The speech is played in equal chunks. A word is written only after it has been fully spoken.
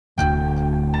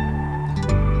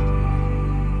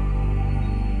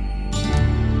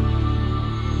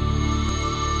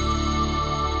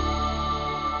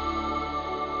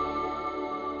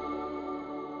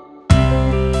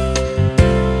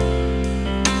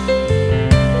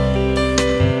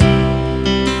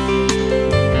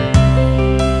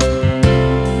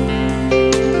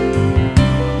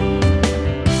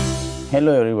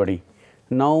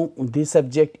Now, this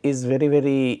subject is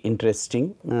very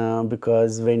interesting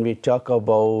because when we talk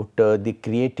about the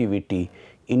creativity,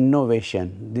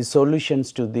 innovation, the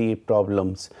solutions to the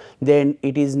problems, then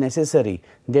it is necessary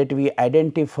that we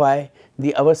identify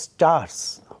our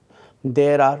stars.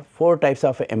 There are 4 types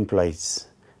of employees,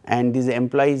 and these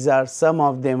employees are, some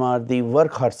of them are the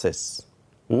workhorses.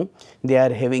 They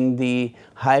are having the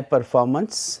high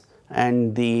performance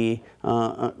and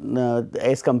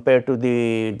as compared to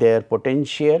their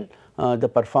potential, the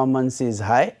performance is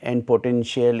high and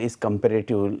potential is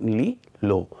comparatively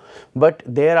low. But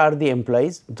there are the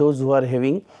employees, those who are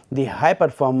having the high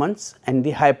performance and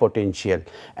the high potential,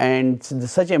 and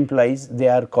such employees, they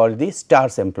are called the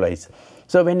stars employees.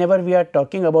 So, whenever we are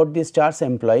talking about the stars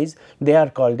employees, they are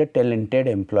called the talented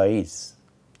employees.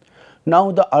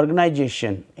 Now, the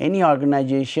organization, any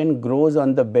organization grows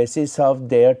on the basis of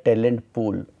their talent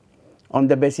pool, on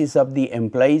the basis of the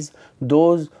employees,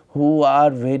 those who are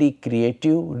very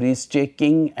creative, risk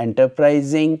taking,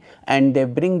 enterprising, and they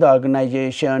bring the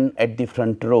organization at the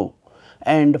front row.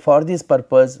 And for this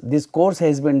purpose, this course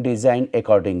has been designed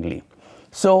accordingly.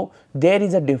 So, there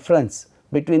is a difference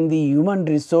between the human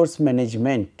resource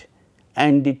management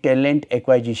and the talent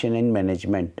acquisition and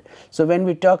management. So, when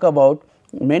we talk about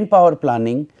manpower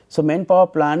planning, so manpower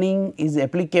planning is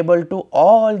applicable to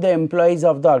all the employees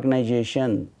of the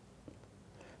organization,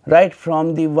 right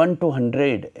from the 1 to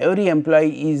 100, every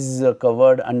employee is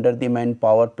covered under the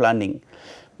manpower planning.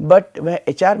 But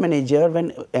HR manager,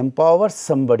 when empowers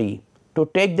somebody to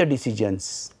take the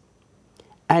decisions,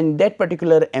 and that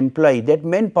particular employee, that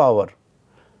manpower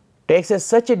takes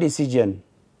such a decision,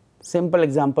 simple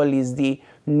example is the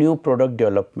new product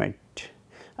development.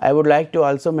 I would like to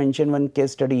also mention one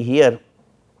case study here,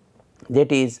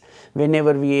 that is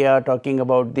whenever we are talking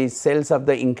about the sales of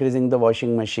the increasing the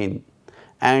washing machine,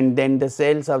 and then the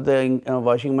sales of the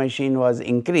washing machine was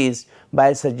increased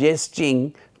by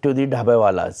suggesting to the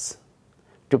dhabawalas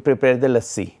to prepare the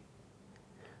lassi.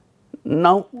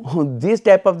 Now, this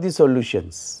type of the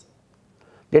solutions,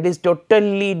 that is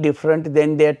totally different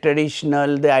than their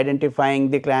traditional, the identifying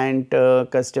the client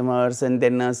customers, and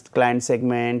then client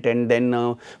segment, and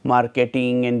then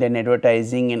marketing, and then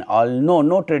advertising, and all.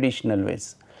 No traditional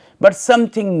ways, but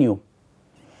something new.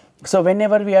 So,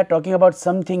 whenever we are talking about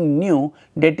something new,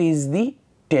 that is the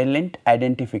talent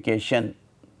identification.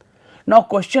 Now,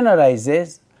 question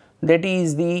arises, that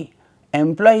is the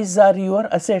employees are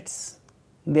your assets,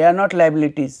 they are not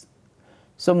liabilities.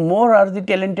 So, more are the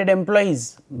talented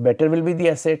employees, better will be the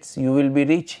assets, you will be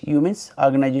rich, you means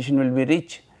organization will be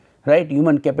rich, right,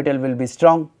 human capital will be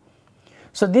strong.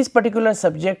 So, this particular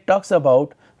subject talks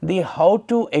about the how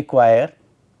to acquire,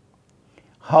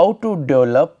 how to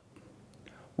develop,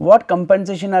 what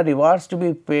compensation or rewards to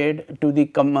be paid to the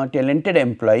talented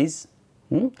employees.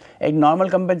 A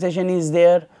normal compensation is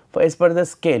there as per the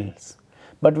scales.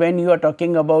 But when you are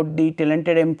talking about the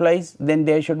talented employees, then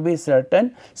there should be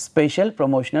certain special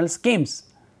promotional schemes.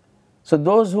 So,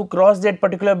 those who cross that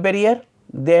particular barrier,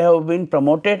 they have been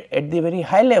promoted at the very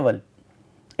high level.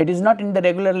 It is not in the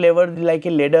regular level like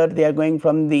a ladder, they are going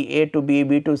from the A to B,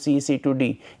 B to C, C to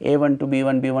D, A1 to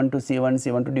B1, B1 to C1,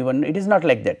 C1 to D1, it is not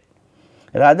like that.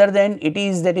 Rather than it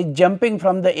is that is jumping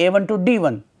from the A1 to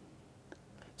D1.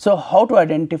 So, how to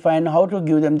identify and how to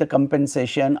give them the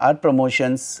compensation or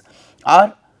promotions,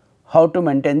 or how to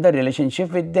maintain the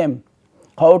relationship with them,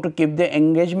 how to keep the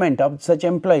engagement of such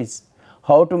employees,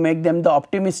 how to make them the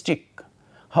optimistic,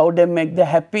 how they make the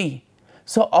happy.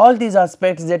 So, all these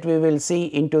aspects that we will see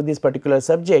into this particular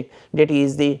subject, that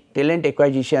is the talent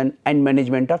acquisition and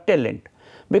management of talent.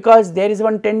 Because there is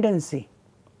one tendency,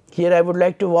 here I would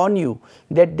like to warn you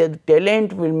that the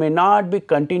talent may not be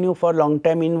continue for long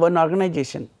time in one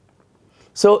organization.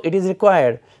 So, it is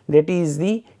required that is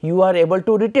the you are able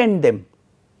to retain them.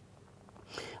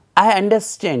 I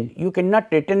understand you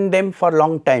cannot retain them for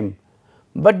long time,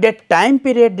 but that time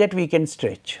period that we can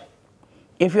stretch.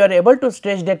 If you are able to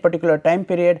stretch that particular time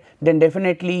period, then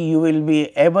definitely you will be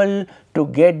able to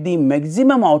get the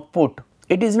maximum output.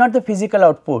 It is not the physical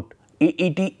output,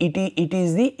 it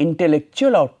is the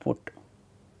intellectual output,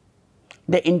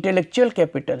 the intellectual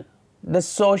capital, the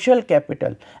social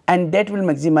capital, and that will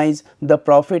maximize the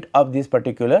profit of this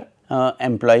particular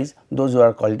employees, those who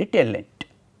are called the talent.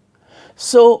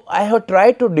 So, I have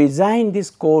tried to design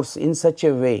this course in such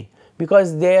a way,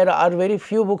 because there are very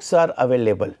few books are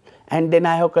available, and then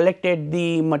I have collected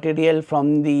the material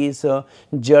from these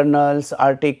journals,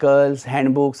 articles,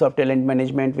 handbooks of talent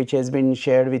management which has been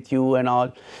shared with you and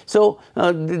all. So,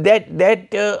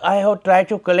 I have tried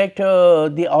to collect all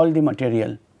the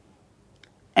material,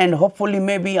 and hopefully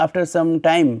maybe after some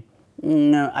time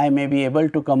I may be able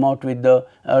to come out with the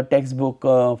textbook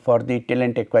for the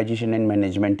talent acquisition and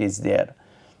management is there.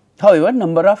 However,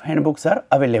 number of handbooks are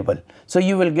available. So,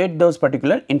 you will get those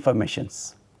particular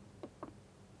informations.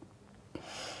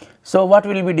 So, what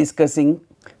we will be discussing?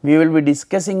 We will be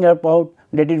discussing about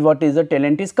that is what is the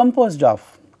talent is composed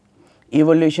of,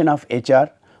 evolution of HR,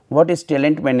 what is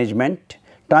talent management,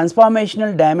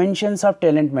 transformational dimensions of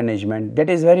talent management, that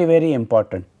is very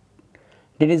important.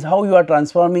 That is how you are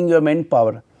transforming your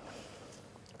manpower.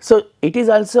 So, it is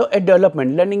also a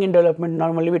development, learning and development.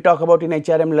 Normally we talk about in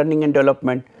HRM learning and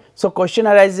development. So, question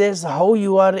arises how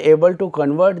you are able to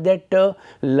convert that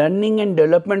learning and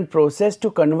development process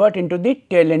to convert into the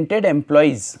talented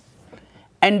employees,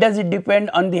 and does it depend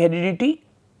on the heredity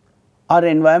or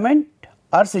environment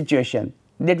or situation,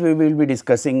 that we will be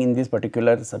discussing in this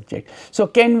particular subject. So,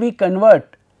 can we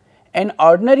convert an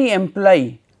ordinary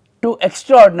employee to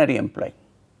extraordinary employee,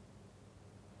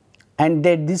 and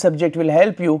that this subject will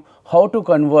help you how to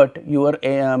convert your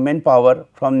manpower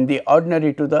from the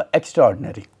ordinary to the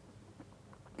extraordinary.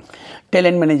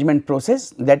 Talent management process,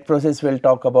 that process we will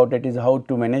talk about, that is how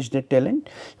to manage the talent.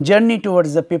 Journey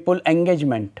towards the people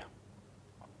engagement,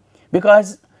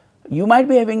 because you might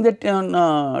be having the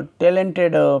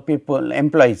talented people,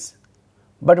 employees,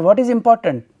 but what is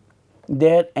important?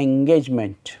 Their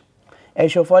engagement.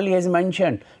 As Shofali has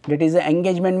mentioned, that is the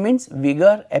engagement means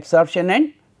vigor, absorption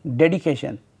and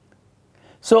dedication.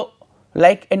 So,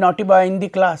 like a naughty boy in the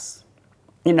class,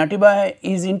 a naughty boy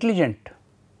is intelligent.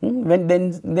 When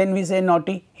then we say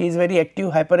naughty, he is very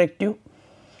active, hyperactive,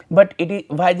 but it is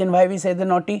why we say the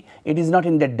naughty? It is not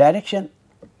in that direction.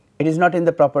 It is not in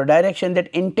the proper direction, that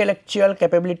intellectual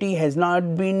capability has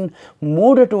not been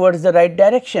moved towards the right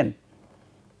direction,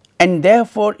 and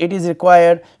therefore, it is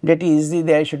required that is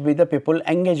there should be the people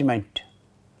engagement,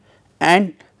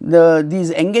 and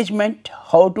these engagement,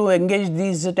 how to engage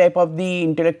these type of the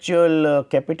intellectual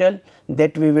capital,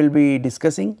 that we will be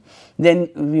discussing. Then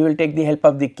we will take the help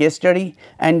of the case study,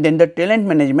 and then the talent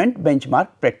management benchmark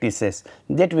practices,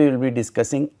 that we will be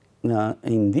discussing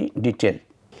in the detail.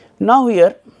 Now,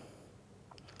 here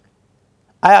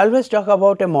I always talk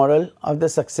about a model of the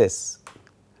success,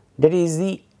 that is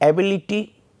the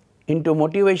ability into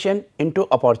motivation into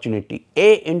opportunity,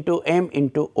 A into M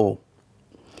into O.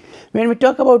 When we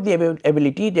talk about the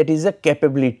ability, that is the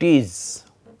capabilities.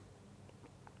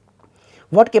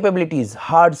 What capabilities?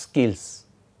 Hard skills.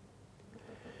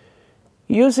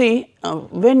 You see,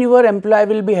 when your employee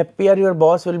will be happy, or your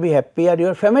boss will be happy, or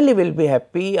your family will be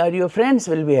happy, or your friends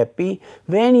will be happy,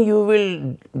 when you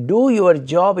will do your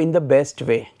job in the best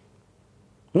way.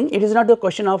 It is not the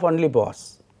question of only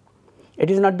boss, it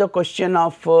is not the question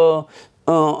of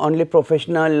only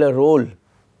professional role,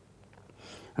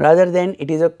 rather than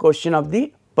it is a question of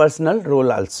the personal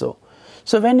role also.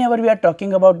 So, whenever we are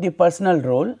talking about the personal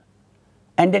role,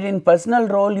 and that in personal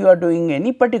role you are doing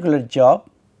any particular job,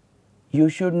 you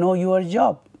should know your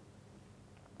job.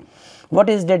 What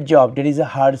is that job? That is a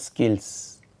hard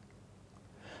skills.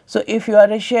 So, if you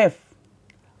are a chef,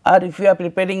 or if you are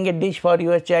preparing a dish for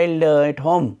your child at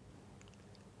home,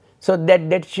 so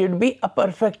that should be a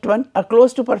perfect one, a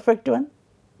close to perfect one.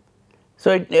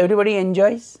 So, everybody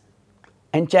enjoys,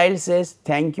 and child says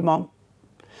thank you mom.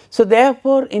 So,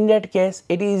 therefore, in that case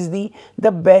it is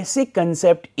the basic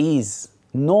concept is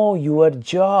know your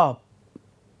job.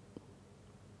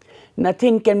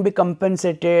 Nothing can be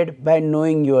compensated by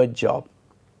knowing your job.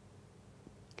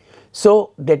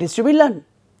 So, that is to be learned,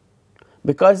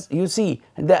 because you see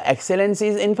the excellence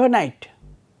is infinite.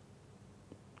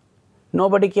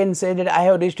 Nobody can say that I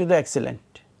have reached to the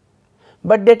excellent,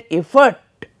 but that effort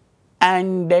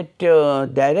and that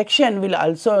direction will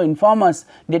also inform us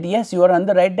that yes, you are on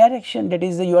the right direction, that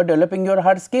is you are developing your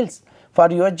hard skills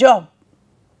for your job.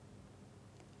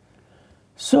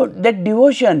 So, that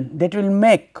devotion that will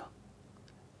make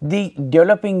the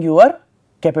developing your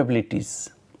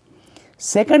capabilities.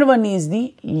 Second one is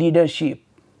the leadership.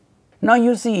 Now,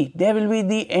 you see there will be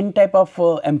the N type of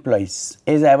employees,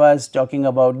 as I was talking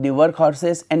about the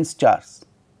workhorses and stars.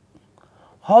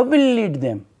 How will lead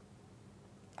them?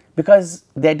 Because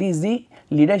that is the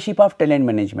leadership of talent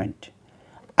management.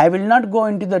 I will not go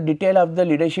into the detail of the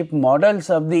leadership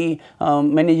models of the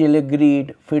managerial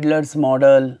grid, Fiedler's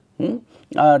model,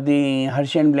 or the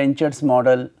Hershey and Blanchard's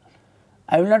model.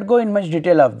 I will not go in much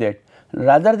detail of that.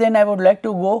 Rather than I would like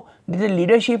to go to the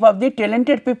leadership of the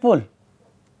talented people.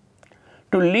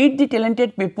 To lead the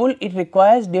talented people, it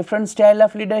requires different style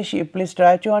of leadership. Please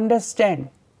try to understand.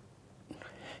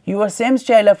 Your same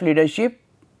style of leadership,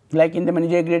 like in the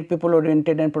managerial grade, people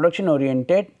oriented and production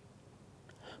oriented,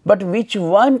 but which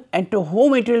one and to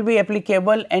whom it will be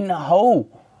applicable and how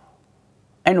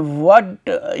and what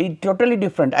is totally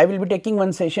different. I will be taking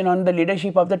one session on the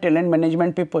leadership of the talent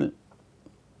management people.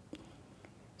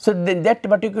 So, that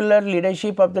particular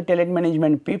leadership of the talent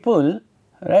management people,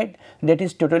 right, that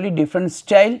is totally different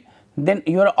style than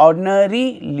your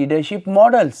ordinary leadership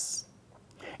models.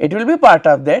 It will be part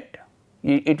of that,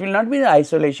 it will not be the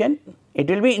isolation, it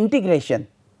will be integration.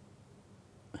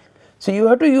 So, you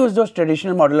have to use those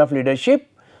traditional model of leadership,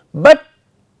 but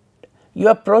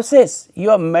your process,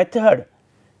 your method,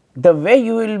 the way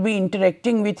you will be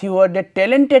interacting with your the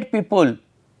talented people,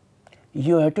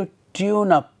 you have to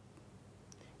tune up.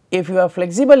 If you are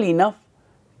flexible enough,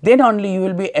 then only you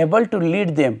will be able to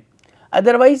lead them,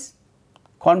 otherwise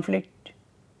conflict,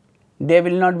 they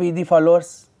will not be the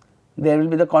followers, there will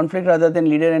be the conflict rather than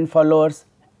leader and followers,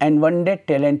 and one day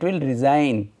talent will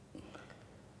resign,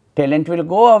 talent will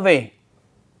go away.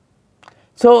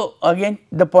 So, again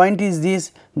the point is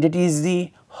this, that is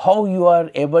the how you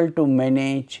are able to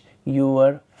manage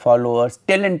your followers,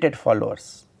 talented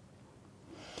followers.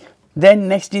 Then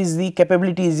next is the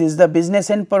capabilities, is the business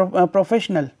and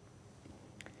professional.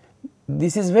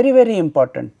 This is very, very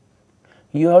important.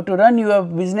 You have to run your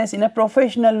business in a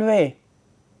professional way.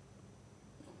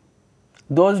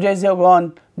 Those days have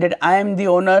gone that I am the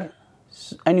owner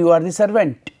and you are the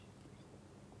servant.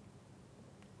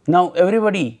 Now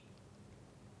everybody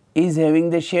is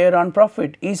having the share on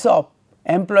profit, ESOP,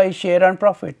 employee share on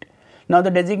profit. Now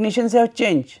the designations have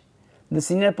changed, the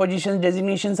senior positions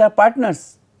designations are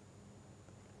partners.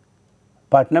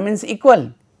 Partner means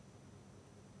equal,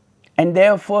 and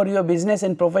therefore your business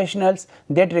and professionals,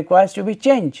 that requires to be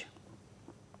changed,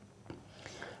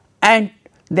 and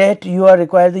that you are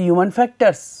required the human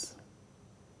factors.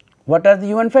 What are the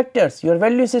human factors? Your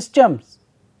value systems.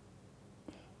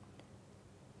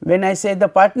 When I say the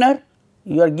partner,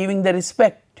 you are giving the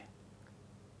respect,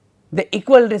 the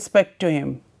equal respect to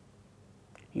him.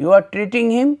 You are treating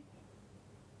him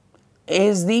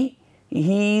as he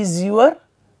is your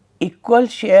equal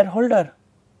shareholder.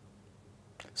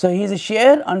 So, his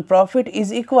share on profit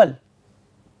is equal,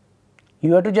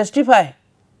 you have to justify,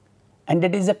 and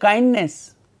that is a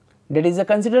kindness, that is a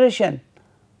consideration.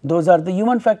 Those are the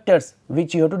human factors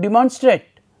which you have to demonstrate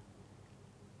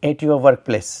at your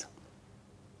workplace.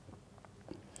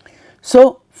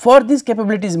 So, for this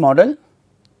capabilities model,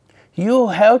 you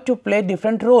have to play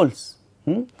different roles.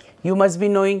 You must be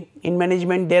knowing in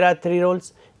management there are 3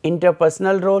 roles: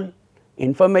 interpersonal role,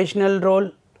 informational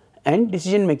role, and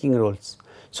decision making roles.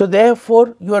 So,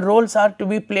 therefore, your roles are to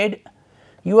be played,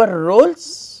 your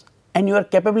roles and your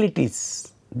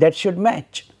capabilities, that should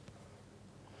match.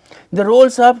 The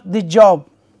roles of the job,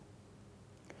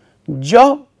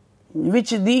 which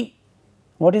the,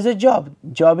 what is a job?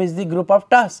 Job is the group of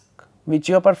tasks which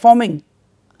you are performing.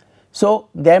 So,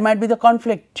 there might be the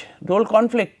conflict, role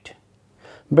conflict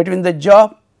between the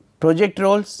job, project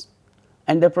roles,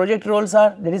 and the project roles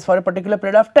are, that is for a particular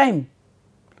period of time,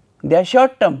 they are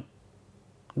short term,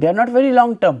 they are not very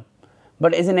long term,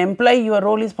 but as an employee your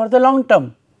role is for the long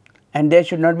term, and there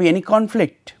should not be any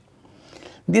conflict.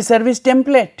 The service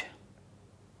template,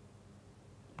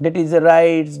 that is the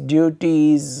rights,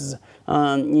 duties,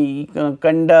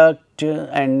 conduct,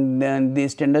 and the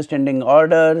Standard Standing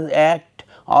Order Act,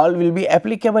 all will be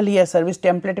applicable here, service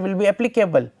template will be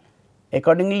applicable,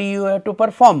 accordingly you have to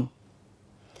perform.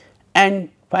 And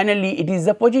finally, it is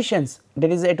the positions,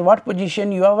 that is at what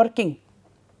position you are working.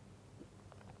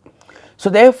 So,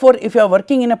 therefore, if you are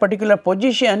working in a particular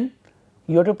position,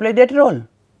 you have to play that role.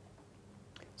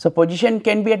 So, position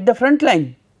can be at the front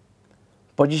line,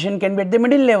 position can be at the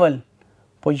middle level,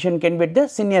 position can be at the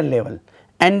senior level,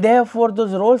 and therefore,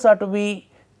 those roles are to be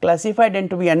classified and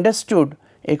to be understood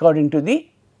according to the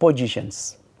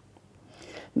positions.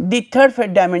 The third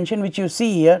dimension which you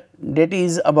see here, that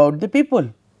is about the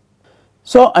people.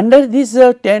 So, under these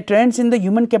trends in the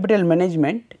human capital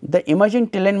management, the emerging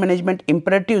talent management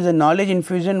imperatives and knowledge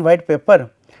infusion white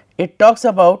paper, it talks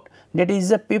about, that is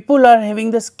the people are having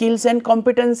the skills and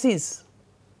competencies.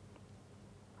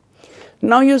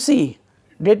 Now, you see,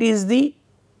 that is the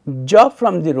job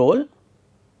from the role,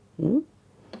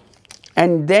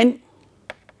 and then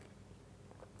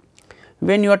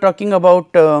when you are talking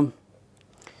about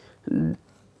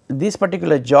this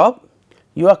particular job,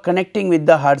 you are connecting with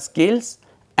the hard skills,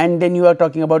 and then you are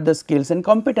talking about the skills and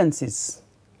competencies.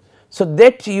 So,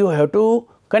 that you have to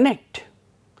connect.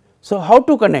 So, how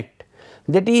to connect?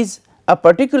 That is a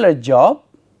particular job,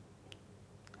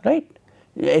 right,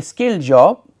 a skill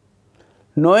job,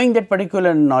 knowing that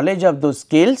particular knowledge of those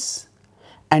skills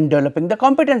and developing the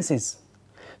competencies.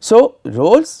 So,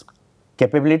 roles,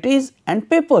 capabilities and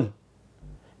people,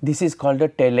 this is called the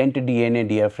talent DNA,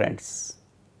 dear friends.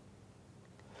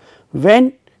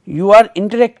 when you are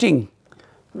interacting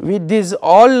with these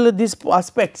all these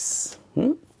aspects,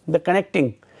 the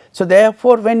connecting. So,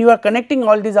 therefore, when you are connecting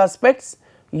all these aspects,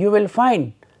 you will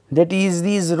find that is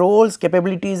these roles,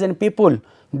 capabilities and people,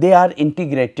 they are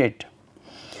integrated.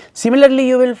 Similarly,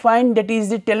 you will find that is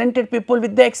the talented people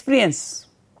with the experience.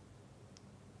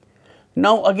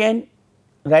 Now, again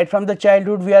right from the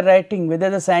childhood we are writing whether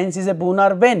the science is a boon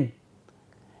or bane,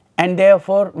 and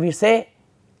therefore, we say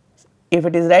if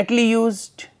it is rightly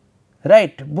used,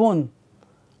 right, boon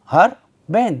or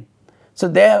bane. So,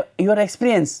 there your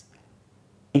experience,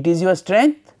 it is your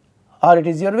strength or it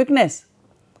is your weakness,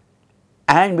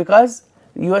 and because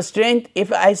your strength,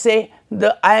 if I say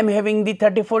I am having the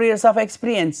 34 years of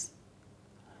experience.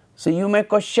 So, you may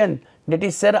question that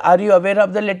is, sir, are you aware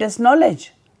of the latest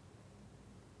knowledge,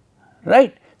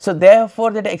 right. So,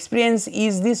 therefore, that experience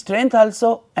is the strength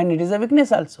also and it is a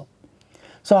weakness also.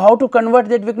 So, how to convert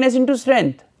that weakness into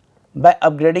strength? By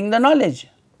upgrading the knowledge,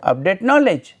 update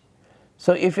knowledge.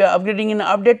 So, if you are upgrading in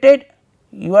updated,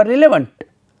 you are relevant.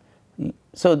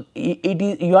 So, it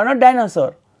is you are not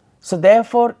dinosaur. So,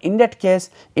 therefore, in that case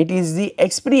it is the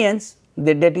experience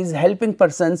that is helping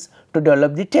persons to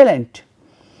develop the talent.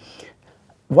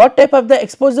 What type of the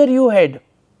exposure you had?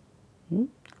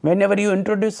 Whenever you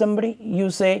introduce somebody, you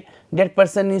say that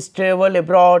person is travel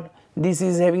abroad, this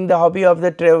is having the hobby of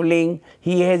the traveling,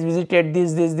 he has visited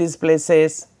these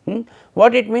places.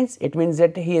 What it means? It means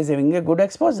that he is having a good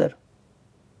exposure.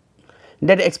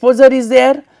 That exposure is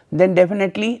there, then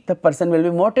definitely the person will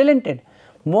be more talented.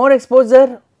 More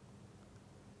exposure,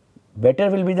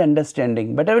 better will be the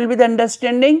understanding, better will be the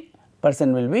understanding,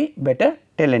 person will be better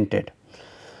talented.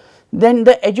 Then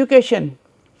the education,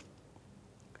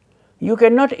 you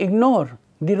cannot ignore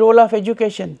the role of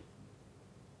education.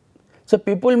 So,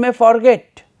 people may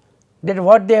forget that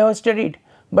what they have studied,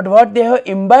 but what they have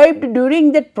imbibed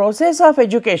during that process of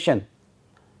education,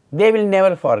 they will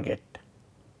never forget.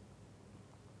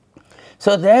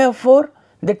 So, therefore,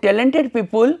 the talented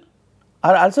people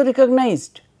are also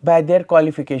recognized by their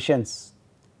qualifications.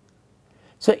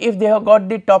 So, if they have got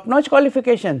the top notch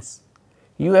qualifications,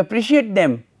 you appreciate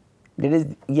them, that is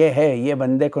ये है, ये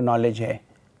बंदे को knowledge है,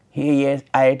 ये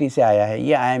IIT से आया है,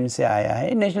 ये IIM से आया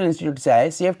है, नेशनल इंस्टीट्यूट से आया है,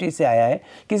 CFT से आया है,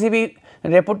 किसी भी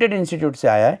reputed institute से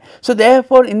आया है. So,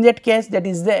 therefore, in that case, that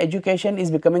is the education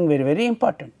is becoming very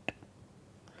important.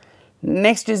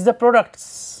 Next is the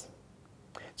products.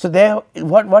 So, there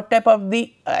what type of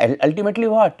the ultimately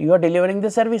what you are delivering the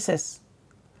services.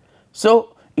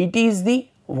 So, it is the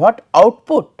what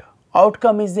output,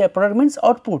 outcome is there, product means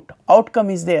output, outcome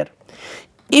is there.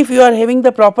 If you are having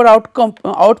the proper outcome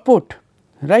output,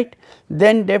 right,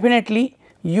 then definitely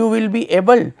you will be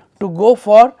able to go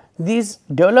for this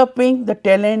developing the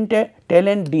talent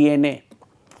DNA.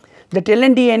 The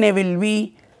talent DNA will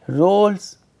be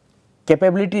roles,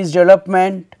 capabilities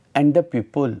development and the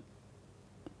people.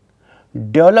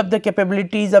 Develop the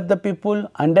capabilities of the people,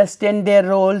 understand their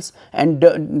roles and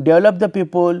develop the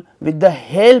people with the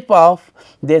help of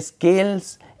their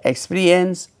skills,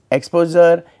 experience,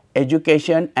 exposure,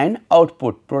 education and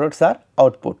output. Products are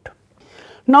output.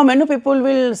 Now, many people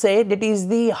will say that is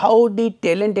the how the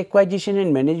talent acquisition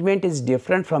and management is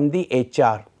different from the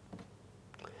HR.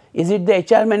 Is it the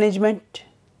HR management?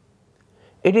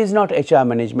 It is not HR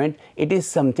management, it is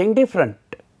something different.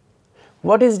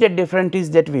 What is that different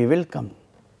is that we will come.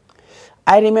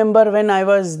 I remember when I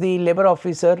was the labor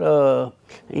officer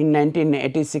in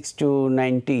 1986 to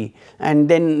 90, and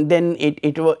then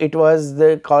it was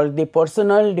called the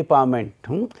personnel department.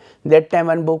 That time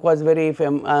one book was very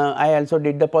famous. I also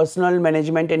did the personal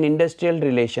management and industrial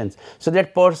relations. So,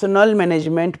 that personnel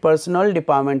management, personnel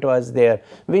department was there,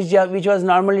 which was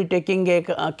normally taking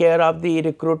care of the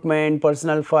recruitment,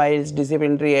 personal files,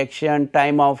 disciplinary action,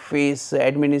 time of office,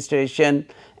 administration,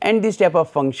 and this type of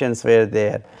functions were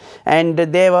there. And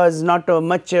there was not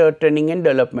much training and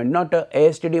development, not a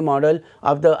ASTD model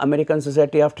of the American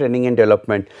Society of Training and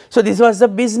Development. So, this was the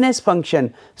business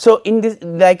function. So, in this,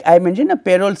 like I mentioned, a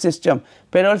payroll system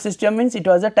means it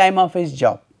was a time office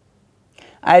job.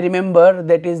 I remember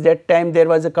that is that time there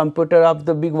was a computer of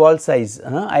the big wall size,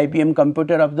 IBM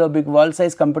computer of the big wall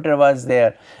size computer was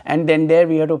there, and then there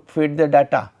we had to feed the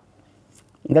data.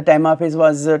 The time office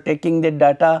was taking the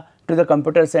data to the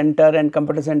computer center, and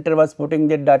computer center was putting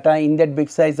the data in that big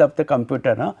size of the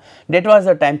computer. That was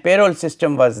the time payroll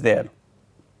system was there,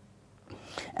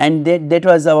 and that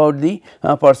was about the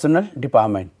personnel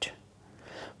department.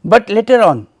 But later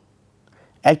on,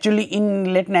 actually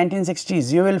in late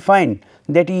 1960s, you will find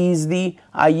that is the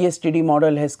ISTD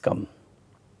model has come,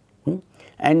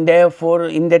 and therefore,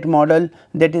 in that model,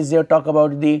 that is they talk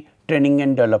about the training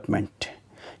and development.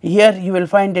 Here you will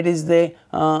find that is the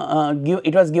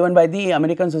it was given by the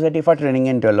American Society for Training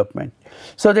and Development.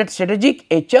 So, that strategic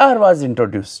HR was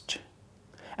introduced,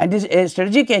 and this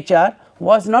strategic HR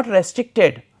was not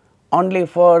restricted only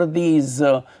for these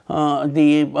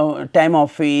time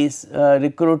office,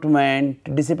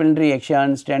 recruitment, disciplinary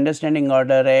actions, Standard Standing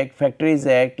Order Act, Factories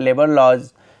Act, labor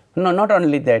laws. No, not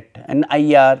only that, and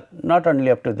IR, not only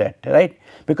up to that, right,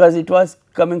 because it was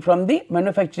coming from the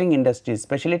manufacturing industries,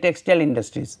 especially textile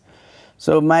industries.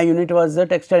 So, my unit was the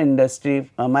textile industry,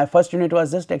 my first unit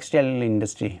was just textile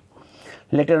industry.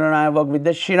 Later on I worked with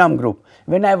the Shriram group.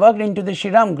 When I worked into the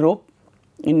Shriram group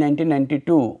in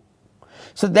 1992,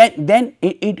 so then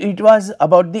it was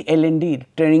about the L&D,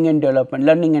 training and development,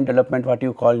 learning and development, what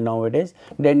you call nowadays.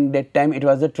 Then that time it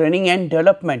was the training and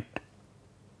development.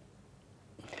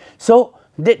 So,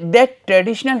 that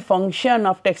traditional function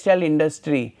of textile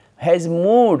industry has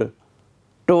moved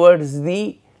towards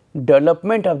the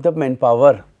development of the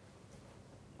manpower,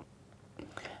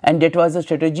 and that was the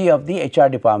strategy of the HR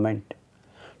department.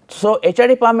 So, HR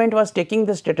department was taking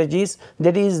the strategies,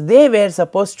 that is they were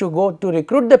supposed to go to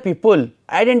recruit the people,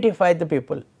 identify the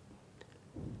people,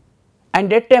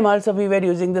 and that time also we were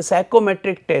using the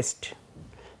psychometric test,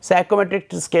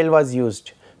 psychometric scale was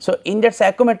used. So, in that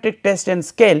psychometric test and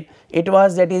scale, it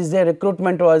was that is the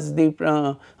recruitment was the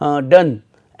done,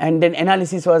 and then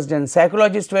analysis was done.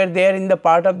 Psychologists were there in the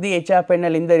part of the HR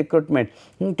panel in the recruitment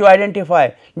to identify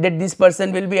that this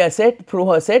person will be asset, prove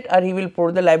asset, or he will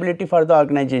prove the liability for the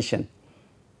organization,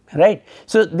 right.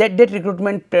 So, that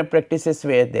recruitment practices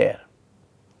were there.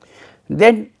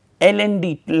 Then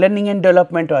L&D, learning and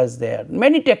development was there,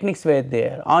 many techniques were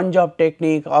there, on job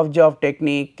technique, off job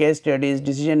technique, case studies,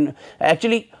 decision,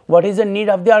 actually what is the need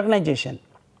of the organization.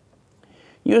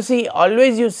 You see,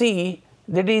 always you see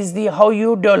that is the how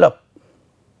you develop,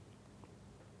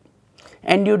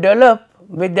 and you develop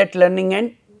with that learning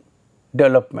and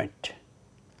development.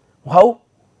 How?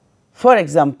 For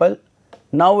example,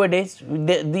 nowadays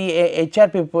the HR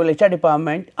people, HR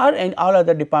department or in all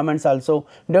other departments also,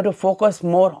 they have to focus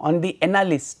more on the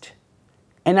analysis,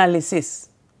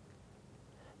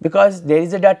 because there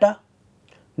is a data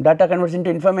converts into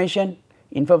information,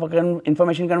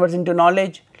 information converts into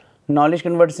knowledge, knowledge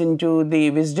converts into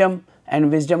the wisdom, and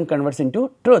wisdom converts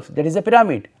into truth. That is a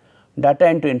pyramid, data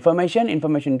into information,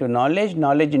 information into knowledge,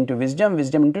 knowledge into wisdom,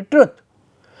 wisdom into truth.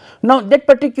 Now, that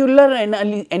particular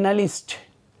analyst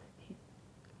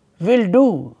will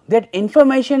do that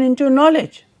information into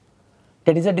knowledge,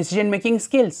 that is a decision making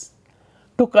skills.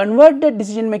 To convert the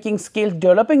decision making skills,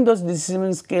 developing those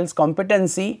decision skills,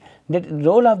 competency, that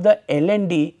role of the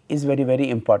L&D is very, very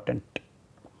important.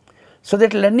 So,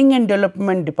 that learning and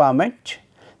development department,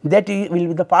 that will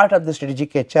be the part of the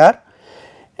strategic HR,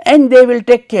 and they will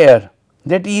take care,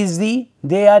 that is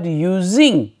they are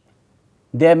using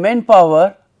their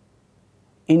manpower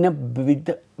with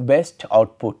the best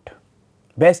output,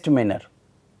 best manner.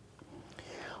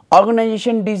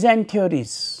 Organization design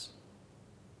theories.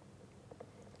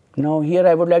 Now, here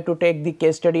I would like to take the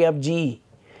case study of GE.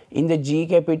 In the GE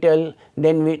Capital,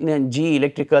 then GE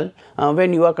Electrical,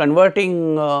 when you are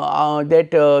converting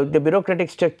the bureaucratic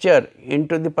structure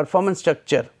into the performance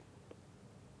structure.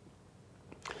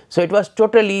 So, it was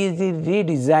totally the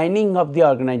redesigning of the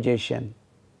organization.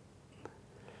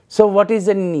 So, what is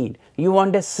the need? You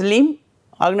want a slim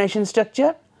organization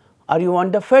structure or you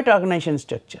want the fat organization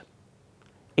structure?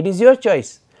 It is your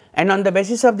choice, and on the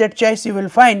basis of that choice you will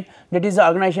find that is the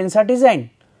organizations are designed.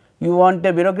 You want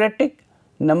the bureaucratic,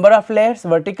 number of layers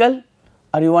vertical,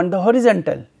 or you want the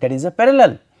horizontal, that is a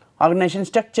parallel organization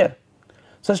structure.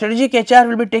 So, strategic HR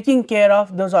will be taking care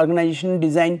of those organization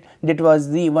design, that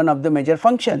was the one of the major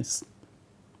functions.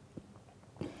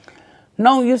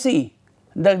 Now, you see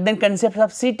the then concept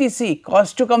of CTC,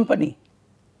 cost to company.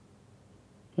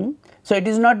 So, it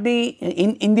is not the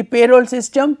in the payroll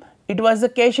system, it was the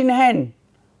cash in hand,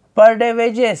 per day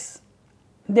wages,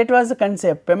 that was the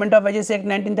concept, Payment of Wages Act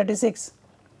 1936.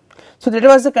 So, that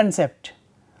was the concept,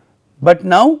 but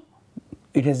now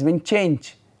it has been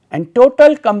changed, and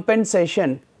total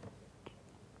compensation,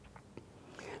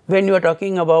 when you are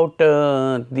talking about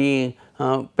the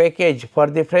package for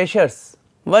the freshers,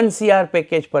 1 CR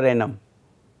package per annum,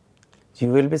 you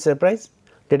will be surprised,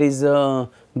 that is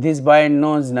this boy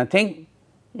knows nothing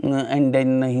and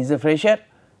then he is a fresher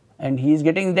and he is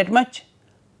getting that much.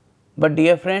 But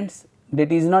dear friends,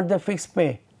 that is not the fixed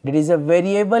pay, that is a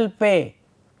variable pay,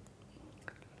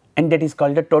 and that is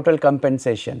called the total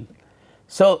compensation.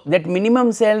 So, that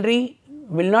minimum salary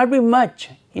will not be much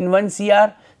in 1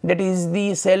 CR, that is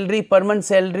the salary, per month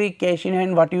salary, cash in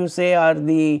hand, what you say, or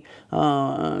the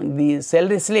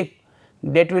salary slip,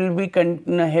 that will be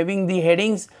having the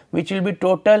headings which will be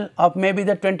total of maybe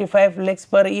the 25 lakhs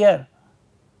per year.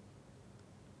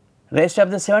 Rest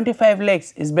of the 75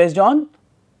 lakhs is based on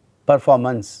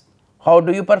performance. How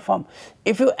do you perform?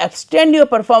 If you extend your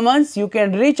performance, you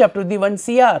can reach up to the 1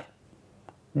 CR.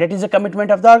 That is a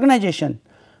commitment of the organization.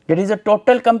 That is a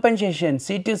total compensation,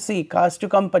 C2C, cost to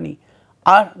company,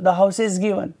 or the house is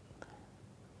given.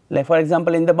 Like for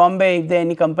example, in the Bombay, if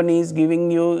any company is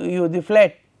giving you the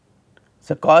flat,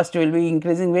 so cost will be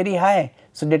increasing very high.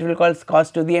 So that will call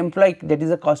cost to the employee, that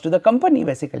is a cost to the company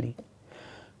basically.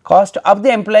 Cost of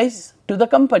the employees to the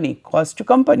company, cost to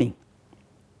company.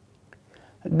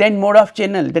 Then mode of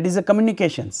channel, that is the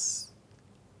communications.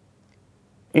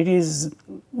 It is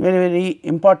very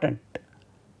important.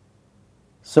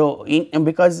 So,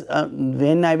 because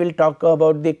when I will talk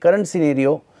about the current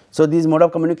scenario, so this mode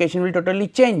of communication will totally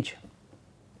change.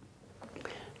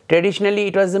 Traditionally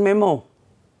it was a memo,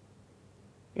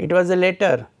 it was a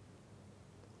letter,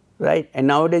 right, and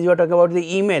nowadays you are talking about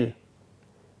the email,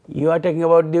 you are talking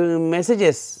about the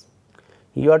messages,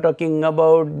 you are talking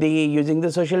about the using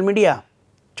the social media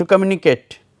to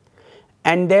communicate,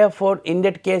 and therefore in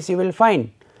that case you will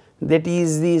find that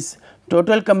is this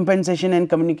total compensation and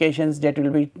communications that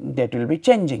will be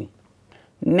changing.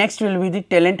 Next will be the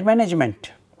talent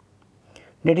management,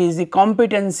 that is the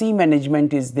competency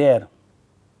management is there.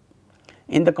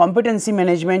 In the competency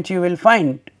management you will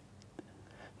find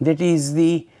that is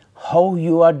the how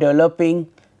you are developing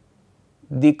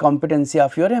the competency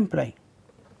of your employee.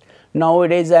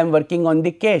 Nowadays I am working on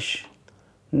the cash,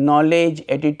 knowledge,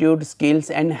 attitude, skills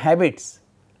and habits,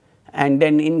 and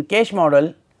then in cash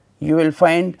model you will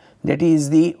find that is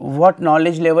the what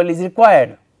knowledge level is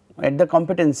required at the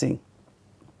competency,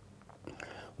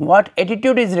 what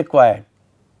attitude is required,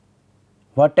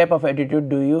 what type of attitude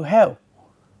do you have.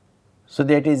 So,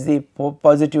 that is the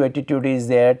positive attitude is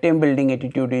there, team building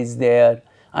attitude is there,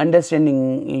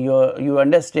 understanding you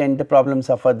understand the problems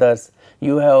of others,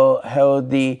 you have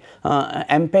the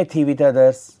empathy with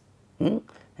others,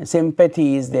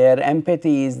 sympathy is there,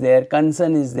 empathy is there,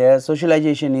 concern is there,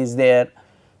 socialization is there,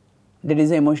 that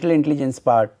is the emotional intelligence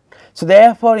part. So,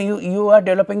 therefore, you are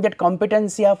developing that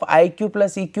competency of IQ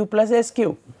plus EQ plus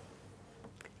SQ,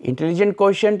 intelligent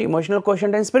quotient, emotional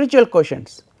quotient and spiritual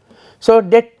quotients. So,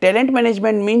 that talent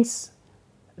management means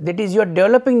that is you are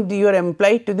developing your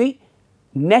employee to the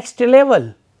next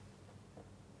level.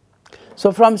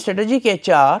 So, from strategic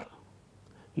HR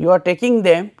you are taking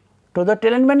them to the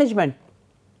talent management,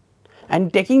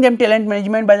 and taking them talent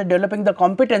management by developing the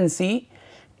competency,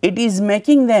 it is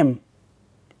making them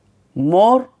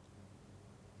more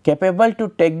capable to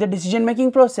take the decision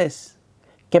making process.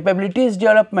 Capabilities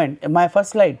development, my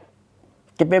first slide,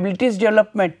 capabilities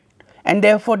development, and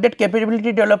therefore that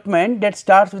capability development that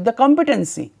starts with the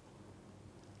competency.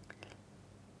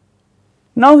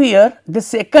 Now here the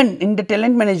second in the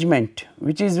talent management,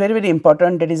 which is very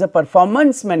important, that is a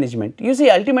performance management. You see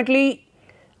ultimately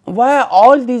why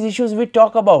all these issues we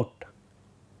talk about?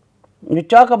 We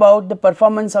talk about the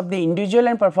performance of the individual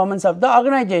and performance of the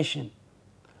organization.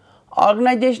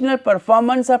 Organizational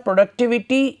performance or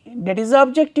productivity, that is the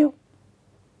objective.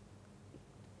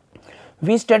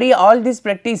 We study all these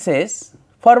practices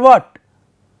for what?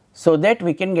 So that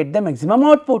we can get the maximum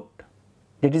output,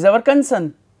 that is our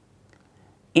concern,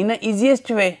 in a easiest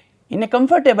way, in a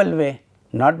comfortable way,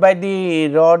 not by the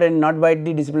rod and not by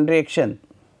the disciplinary action,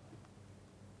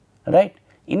 right,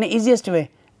 in the easiest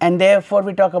way. And therefore,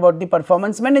 we talk about the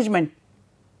performance management,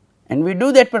 and we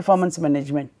do that performance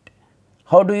management.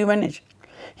 How do you manage?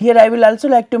 Here I will also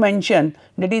like to mention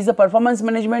that is the performance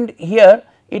management. Here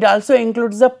it also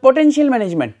includes the potential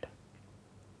management,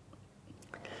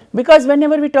 because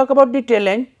whenever we talk about the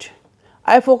talent,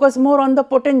 I focus more on the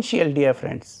potential, dear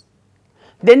friends.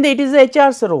 Then it is the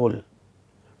HR's role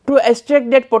to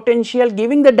extract that potential,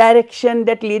 giving the direction,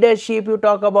 that leadership you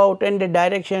talk about and the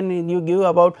direction you give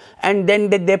about, and then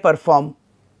they perform.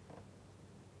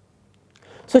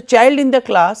 So, child in the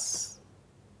class,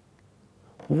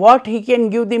 what he can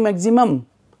give the maximum,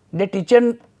 the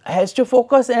teacher has to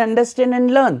focus and understand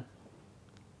and learn,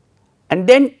 and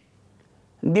then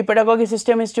the pedagogy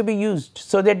system is to be used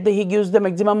so that he gives the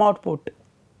maximum output.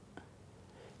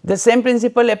 The same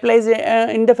principle applies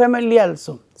in the family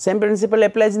also, same principle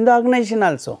applies in the organization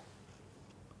also.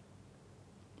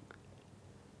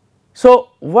 So,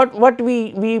 what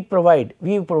we provide?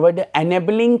 We provide the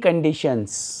enabling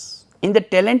conditions in the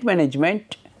talent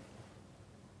management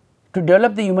to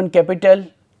develop the human capital,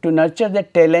 to nurture the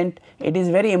talent. It is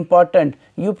very important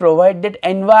you provide that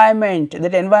environment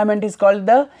is called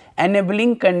the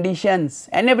enabling conditions,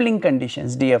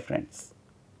 dear friends.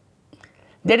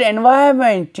 that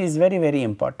environment is very, very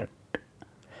important.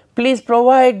 Please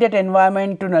provide that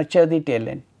environment to nurture the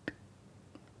talent.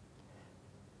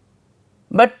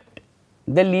 But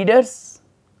the leaders,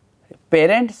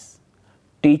 parents,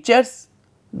 teachers,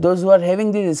 those who are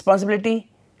having the responsibility,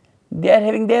 they are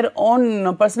having their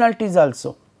own personalities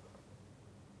also.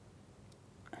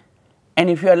 And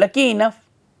if you are lucky enough,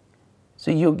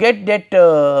 so you get that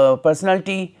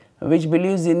personality which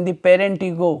believes in the parent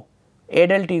ego,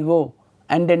 adult ego,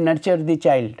 and then nurture the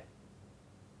child.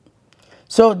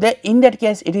 So, in that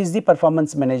case it is the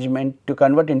performance management to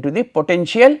convert into the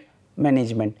potential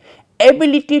management.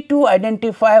 Ability to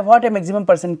identify what a maximum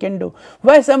person can do.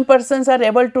 Why some persons are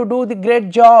able to do the great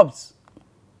jobs,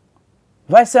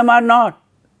 why some are not,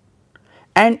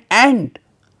 and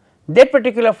that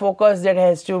particular focus that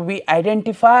has to be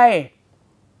identified,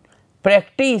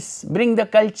 practice, bring the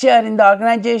culture in the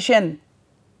organization.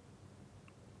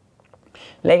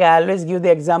 Like I always give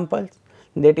the examples,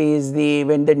 that is the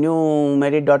when the new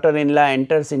married daughter-in-law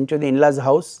enters into the in-laws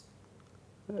house,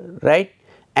 right,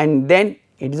 and then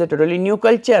it is a totally new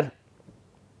culture,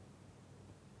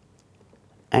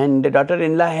 and the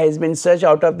daughter-in-law has been searched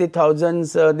out of the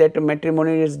thousands that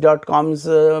matrimonials.com's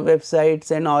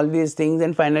websites and all these things,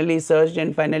 and finally searched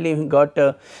and finally got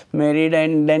married,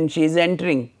 and then she is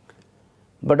entering.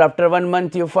 But after 1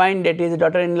 month you find that his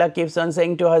daughter-in-law keeps on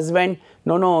saying to husband,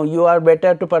 no, you are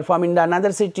better to perform in the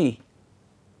another city.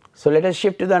 So, let us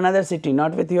shift to the another city,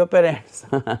 not with your parents.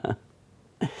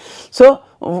 So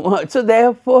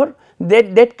therefore,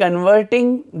 that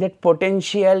converting that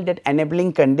potential, that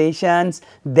enabling conditions,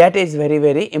 that is very,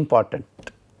 very important.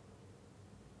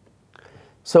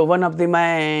 So, one of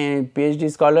my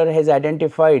PhD scholar has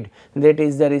identified, that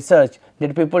is the research,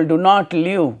 that people do not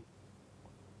leave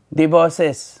the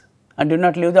bosses and do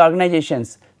not leave the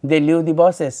organizations, they leave the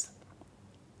bosses.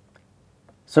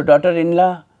 So,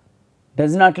 daughter-in-law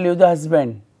does not leave the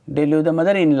husband, they leave the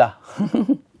mother-in-law.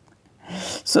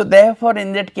 So, therefore,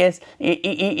 in that case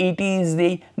it is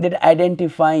that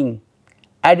identifying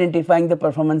the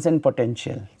performance and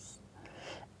potentials,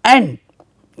 and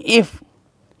if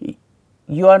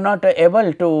you are not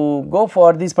able to go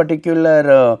for this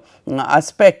particular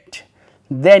aspect,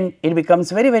 then it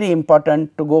becomes very, very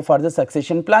important to go for the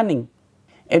succession planning.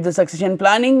 If the succession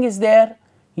planning is there,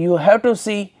 you have to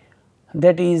see,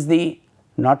 that is the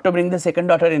not to bring the second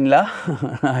daughter-in-law.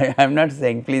 I am not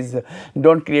saying, please do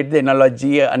not create the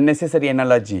analogy, unnecessary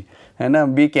analogy,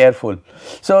 and be careful.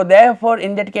 So, therefore,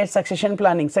 in that case succession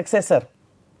planning, successor,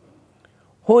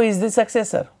 who is the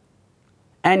successor,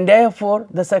 and therefore,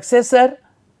 the successor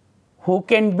who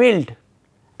can build,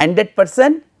 and that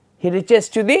person he reaches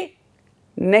to the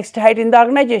next height in the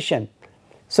organization.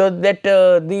 So, that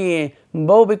the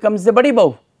bow becomes the buddy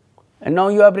bow, and now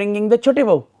you are bringing the choti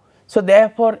bow. So,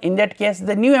 therefore, in that case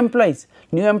the new employees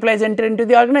enter into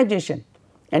the organization,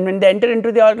 and when they enter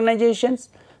into the organizations,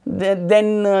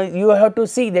 then you have to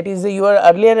see, that is your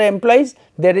earlier employees,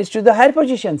 they reach to the higher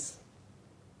positions.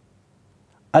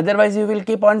 Otherwise, you will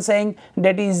keep on saying,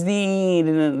 that is the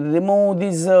remove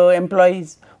these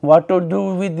employees, what to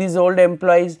do with these old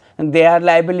employees, and they are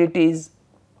liabilities.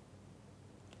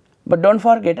 But do not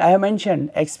forget, I have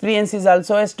mentioned experience is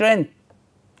also a strength.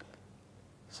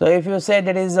 So, if you say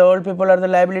that is old people are the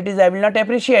liabilities, I will not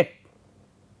appreciate,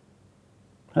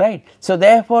 right. So,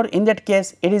 therefore, in that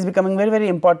case it is becoming very, very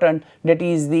important, that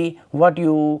is the what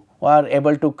you are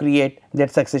able to create,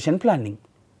 that succession planning.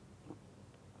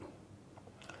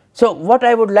 So, what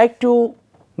I would like to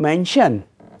mention,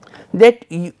 that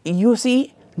you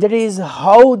see, that is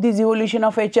how this evolution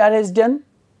of HR is done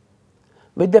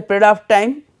with the period of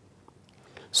time.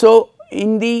 So,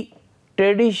 in the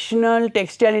traditional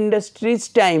textile industry's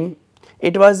time,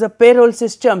 it was the payroll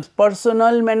systems,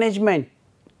 personal management,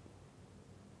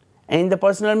 and in the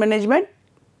personal management,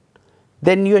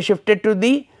 then you are shifted to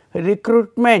the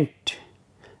recruitment,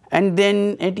 and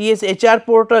then it is HR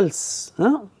portals,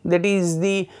 that is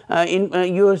the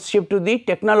you shift to the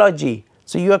technology.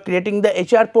 So, you are creating the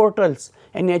HR portals,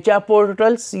 and HR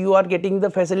portals you are getting the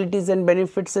facilities and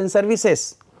benefits and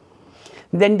services.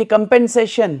 Then the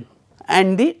compensation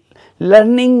and the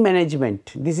learning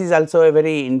management, this is also a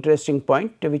very interesting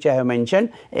point which I have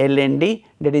mentioned, L&D,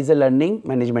 that is the learning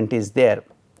management is there.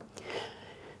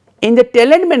 In the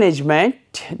talent management,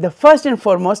 the first and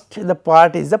foremost the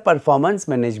part is the performance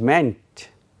management.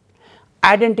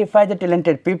 Identify the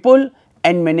talented people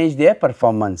and manage their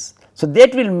performance. So,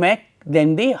 that will make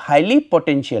them the highly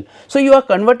potential. So, you are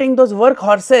converting those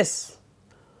workhorses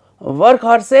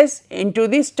into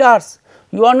the stars.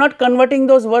 You are not converting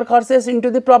those workhorses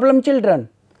into the problem children.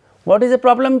 What is the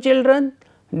problem children?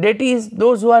 that is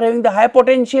those who are having the high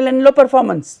potential and low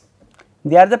performance,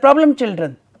 they are the problem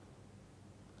children.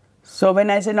 So, when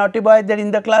I say naughty boy, that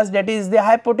in the class, that is the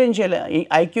high potential,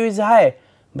 IQ is high,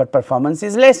 but performance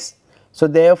is less. So,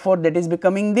 therefore, that is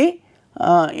becoming the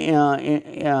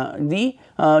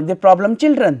problem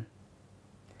children,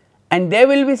 and there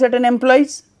will be certain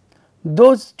employees,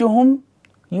 those to whom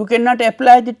you cannot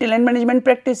apply the talent management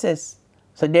practices.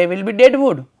 So, they will be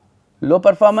deadwood, low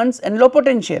performance and low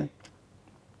potential.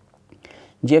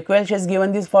 Jack Welch has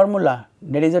given this formula,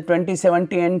 that is a 20,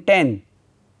 70 and 10.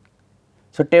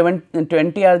 So,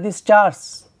 20 are the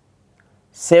stars,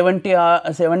 70 are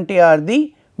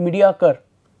the mediocre,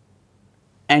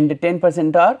 and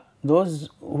 10% are those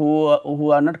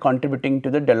who are not contributing to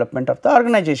the development of the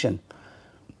organization.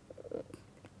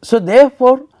 So,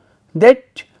 therefore,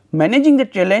 that managing the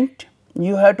talent,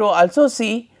 you have to also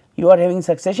see you are having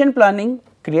succession planning,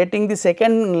 creating the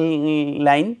second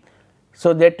line,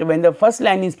 so that when the first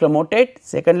line is promoted,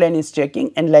 second line is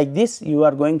checking, and like this you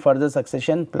are going for the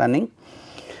succession planning.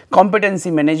 Competency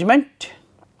management,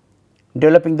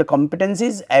 developing the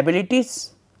competencies,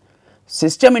 abilities,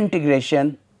 system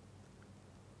integration.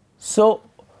 So,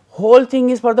 whole thing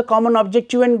is for the common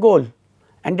objective and goal,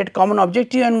 and that common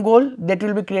objective and goal, that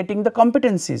will be creating the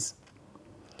competencies.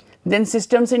 Then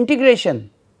systems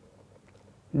integration,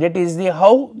 that is the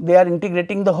how they are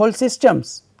integrating the whole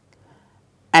systems,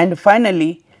 and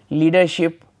finally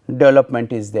leadership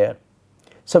development is there.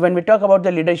 So, when we talk about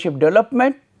the leadership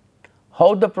development,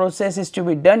 how the process is to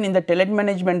be done in the talent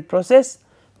management process,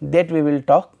 that we will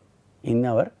talk in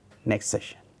our next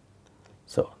session.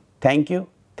 So, thank you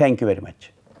very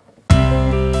much.